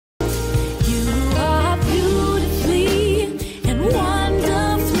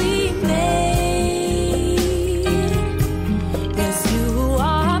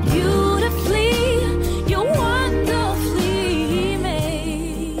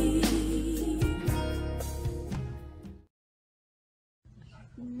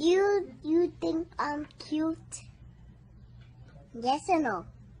You think I'm cute? Yes or no?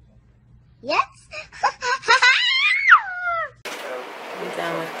 Yes? We're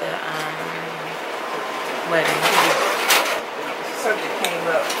done with the wedding. Something came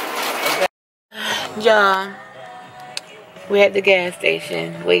up. Y'all, we're at the gas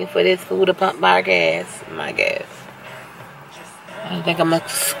station waiting for this fool to pump my gas. I think I'm gonna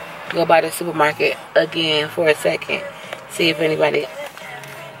go by the supermarket again for a second. See if anybody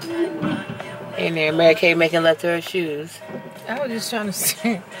in there. Mary Kay making love to her shoes. I was just trying to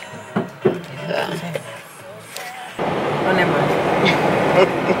see. Oh, never mind.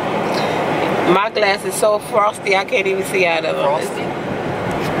 My glass is so frosty, I can't even see out of it. Frosty?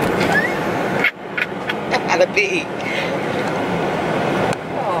 Out of big.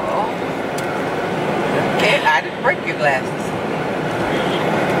 Oh. I didn't break your glasses.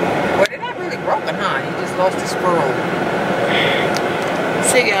 Well, they're not really broken, huh? You just lost the screw.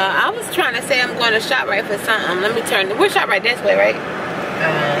 See, y'all, I was trying to say I'm going to ShopRite for something. Let me turn. We're ShopRite this way, right?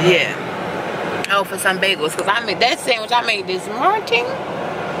 Yeah. Oh, for some bagels. Because I made that sandwich I made this morning.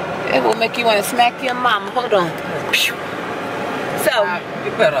 It will make you want to smack your mama. Hold on. So,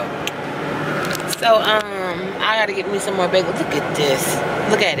 you better. So, I got to get me some more bagels. Look at this.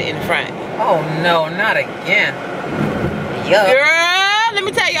 Look at it in front. Oh, no, not again. Yuck. Girl, let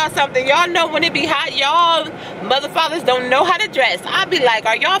me tell y'all something. Y'all know when it be hot, y'all motherfuckers don't know how to dress. I be like,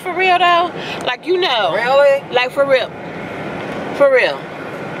 are y'all for real though? Like, you know. Really? Like, for real. For real.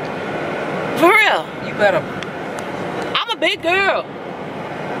 For real. You better. I'm a big girl,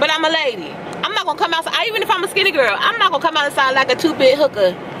 but I'm a lady. I'm not gonna come outside, even if I'm a skinny girl, I'm not gonna come outside like a two-bit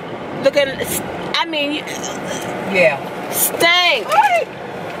hooker. Looking, I mean, yeah. Stank. What?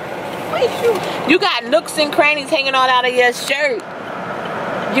 You got nooks and crannies hanging all out of your shirt.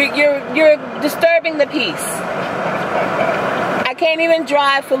 You're disturbing the peace. I can't even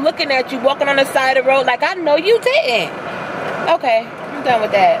drive for looking at you walking on the side of the road like I know you didn't. Okay, I'm done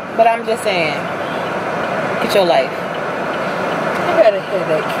with that. But I'm just saying, get your life. I got a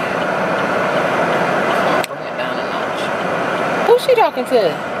headache. Went down a notch. Who's she talking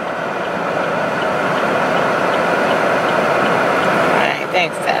to? Alright,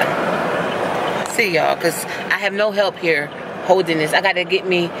 thanks, Ty. See y'all, because I have no help here holding this. I got to get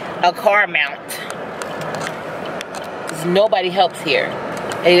me a car mount. Because nobody helps here.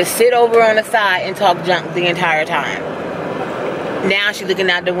 They just sit over on the side and talk junk the entire time. Now she's looking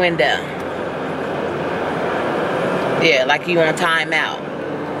out the window. Yeah, like you on timeout.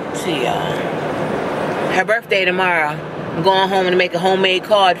 See y'all. Her birthday tomorrow. I'm going home and make a homemade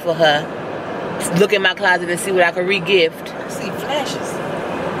card for her. Look in my closet and see what I can re-gift. I see flashes.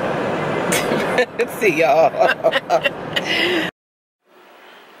 See y'all.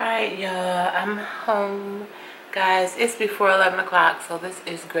 Alright, y'all. I'm home. Guys, it's before 11 o'clock, so this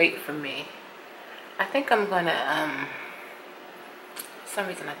is great for me. I think I'm gonna, for some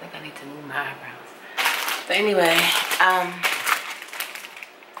reason I think I need to move my eyebrows. But anyway, I'm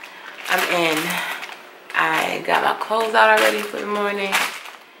in. I got my clothes out already for the morning.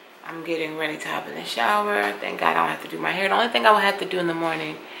 I'm getting ready to hop in the shower. Thank God I don't have to do my hair. The only thing I will have to do in the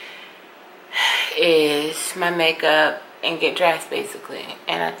morning is my makeup and get dressed, basically.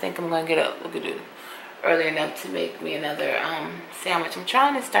 And I think I'm gonna get up, look at it, early enough to make me another sandwich. I'm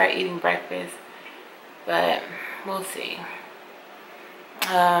trying to start eating breakfast, but we'll see.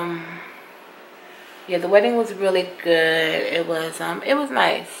 Yeah, the wedding was really good. It was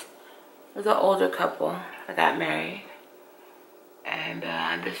nice. It was an older couple that got married. And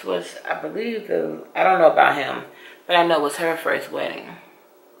this was, I believe, I don't know about him, but I know it was her first wedding.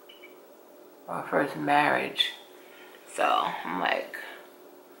 Or first marriage. So, I'm like,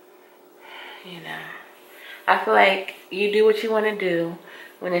 you know. I feel like you do what you want to do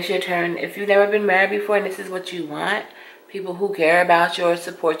when it's your turn. If you've never been married before and this is what you want, people who care about you or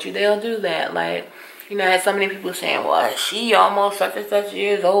support you, they'll do that. Like, you know, I had so many people saying, well, she almost such and such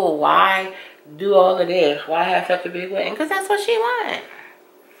years old. Why do all of this? Why have such a big wedding? Because that's what she wants.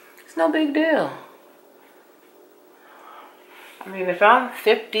 It's no big deal. I mean, if I'm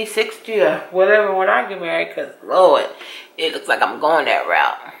 50, 60, or whatever when I get married, because, Lord, it looks like I'm going that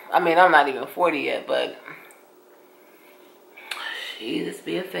route. I mean, I'm not even 40 yet, but Jesus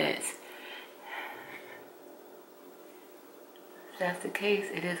be a fence. If that's the case,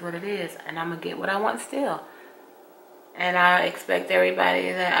 it is what it is. And I'm going to get what I want still. And I expect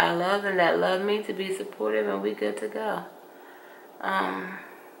everybody that I love and that love me to be supportive, and we good to go.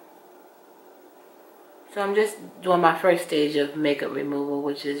 So I'm just doing my first stage of makeup removal,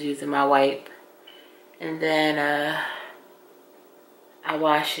 which is using my wipe. And then I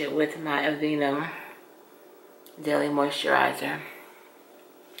wash it with my Aveeno Daily Moisturizer.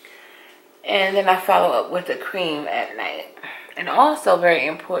 And then I follow up with the cream at night. And also very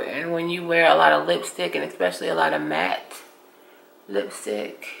important when you wear a lot of lipstick, and especially a lot of matte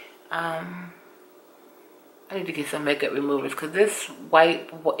lipstick. I need to get some makeup removers because this white,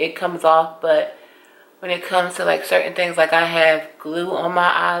 it comes off, but when it comes to like certain things, like I have glue on my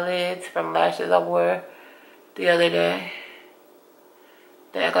eyelids from lashes I wore the other day.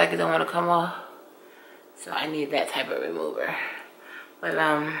 They act like it don't want to come off. So I need that type of remover. But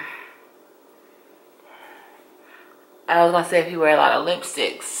I was gonna say, if you wear a lot of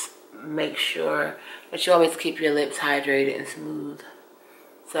lipsticks, make sure that you always keep your lips hydrated and smooth.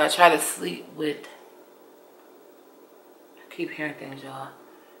 So I try to sleep with, I keep hearing things, y'all.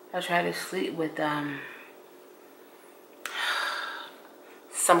 I try to sleep with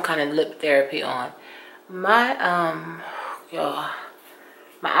some kind of lip therapy on. My y'all,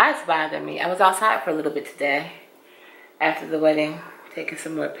 my eyes bother me. I was outside for a little bit today after the wedding, taking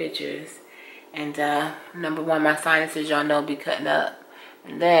some more pictures. And number one, my sinuses, y'all know, be cutting up.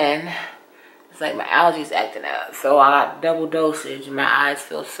 And then it's like my allergies acting up. So I got double dosage and my eyes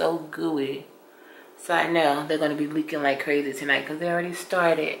feel so gooey. So I know they're going to be leaking like crazy tonight because they already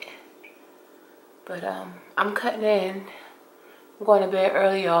started. But I'm cutting in. I'm going to bed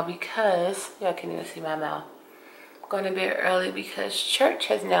early, y'all, because y'all can't even see my mouth. I'm going to bed early because church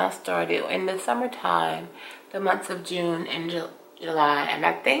has now started in the summertime, the months of June and July. And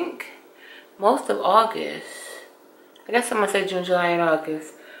I think most of August, I guess I'm going to say June, July, and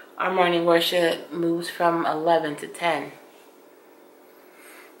August, our morning worship moves from 11 to 10.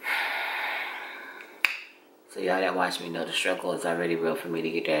 So y'all that watch me know the struggle is already real for me to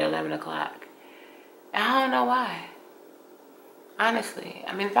get there at 11 o'clock. And I don't know why. Honestly,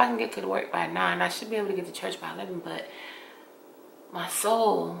 I mean, if I can get to the work by 9, I should be able to get to church by 11, but my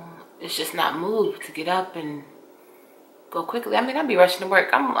soul is just not moved to get up and go quickly. I mean, I'll be rushing to work.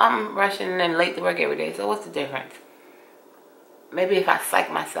 I'm rushing and late to work every day, so what's the difference? Maybe if I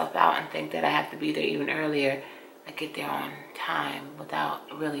psych myself out and think that I have to be there even earlier, I get there on time without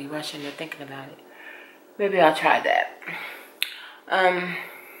really rushing or thinking about it. Maybe I'll try that.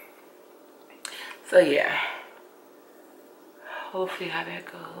 So yeah. We'll see how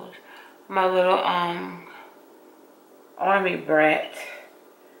that goes. My little army brat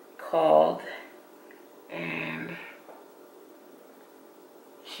called and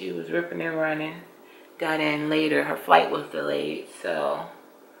she was ripping and running. Got in later. Her flight was delayed, so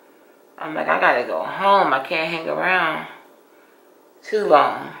I'm like, I gotta go home. I can't hang around too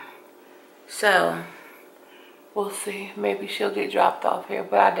long. So we'll see. Maybe she'll get dropped off here,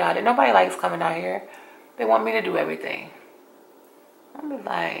 but I doubt it. Nobody likes coming out here. They want me to do everything. I'm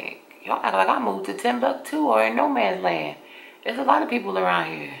like, y'all act like I moved to Timbuktu or in no man's land. There's a lot of people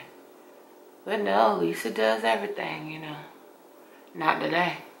around here. But no, Lisa does everything, you know. Not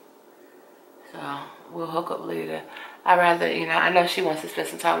today. So we'll hook up later. I'd rather, you know, I know she wants to spend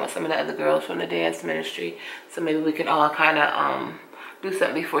some time with some of the other girls from the dance ministry. So maybe we can all kind of do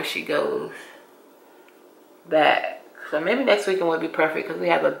something before she goes back. So maybe next weekend would be perfect because we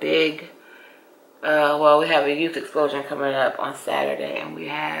have a big, well, we have a youth explosion coming up on Saturday. And we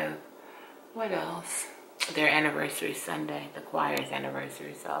have, what else? Their anniversary Sunday, the choir's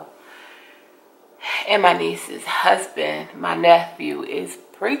anniversary. So, and my niece's husband, my nephew, is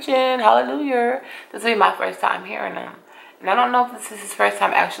preaching. Hallelujah. This will be my first time hearing him. And I don't know if this is his first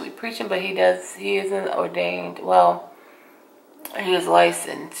time actually preaching, but he isn't ordained. Well, he is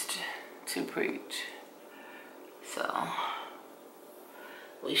licensed to preach. So,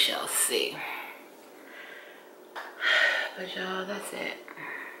 we shall see. But y'all, that's it.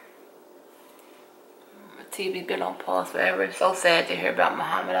 My TV been on pause forever. It's so sad to hear about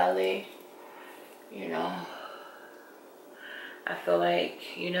Muhammad Ali. You know, I feel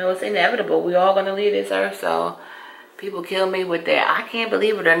like, you know, it's inevitable. We all gonna leave this earth, so people kill me with that. I can't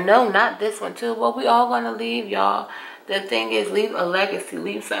believe it, or no, not this one too. Well, we all gonna leave, y'all. The thing is, leave a legacy,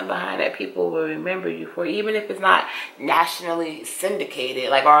 leave something behind that people will remember you for, even if it's not nationally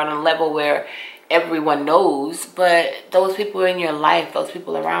syndicated, like, or on a level where everyone knows, but those people in your life, those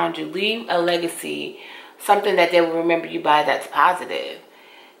people around you, leave a legacy, something that they will remember you by that's positive.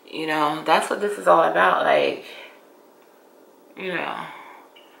 You know, that's what this is all about. Like, you know,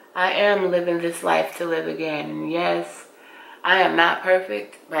 I am living this life to live again. And yes, I am not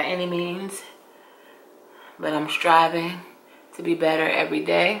perfect by any means, but I'm striving to be better every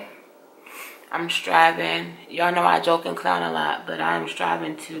day. I'm striving. Y'all know I joke and clown a lot, but I'm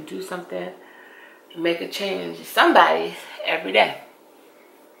striving to do something, to make a change to somebody every day.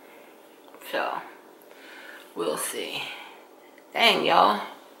 So, we'll see. Dang, y'all.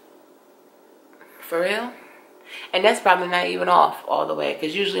 For real? And that's probably not even off all the way,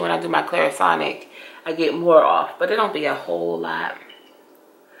 because usually when I do my Clarisonic, I get more off, but it don't be a whole lot.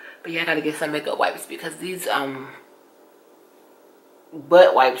 But yeah, I gotta get some makeup wipes, because these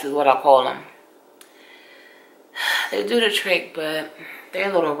butt wipes is what I call them. They do the trick, but they're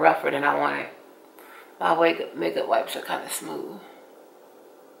a little rougher than I wanted. My makeup wipes are kind of smooth.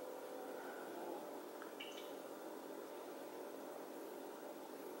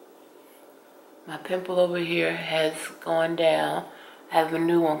 My pimple over here has gone down. I have a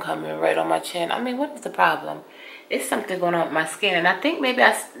new one coming right on my chin. I mean, what is the problem? It's something going on with my skin. And I think maybe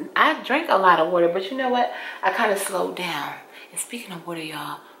I drank a lot of water. But you know what? I kind of slowed down. And speaking of water,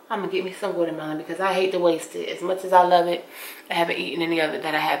 y'all, I'm going to get me some watermelon because I hate to waste it. As much as I love it, I haven't eaten any of it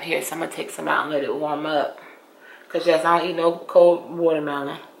that I have here. So I'm going to take some out and let it warm up. Because yes, I don't eat no cold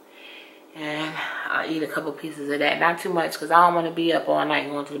watermelon. And I'll eat a couple pieces of that. Not too much, because I don't want to be up all night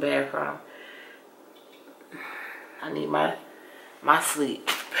going to the bathroom. I need my sleep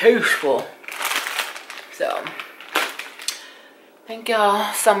peaceful. So, thank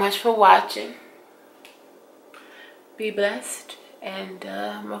y'all so much for watching. Be blessed. And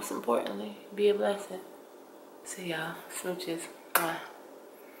most importantly, be a blessing. See y'all. Smooches. Mwah.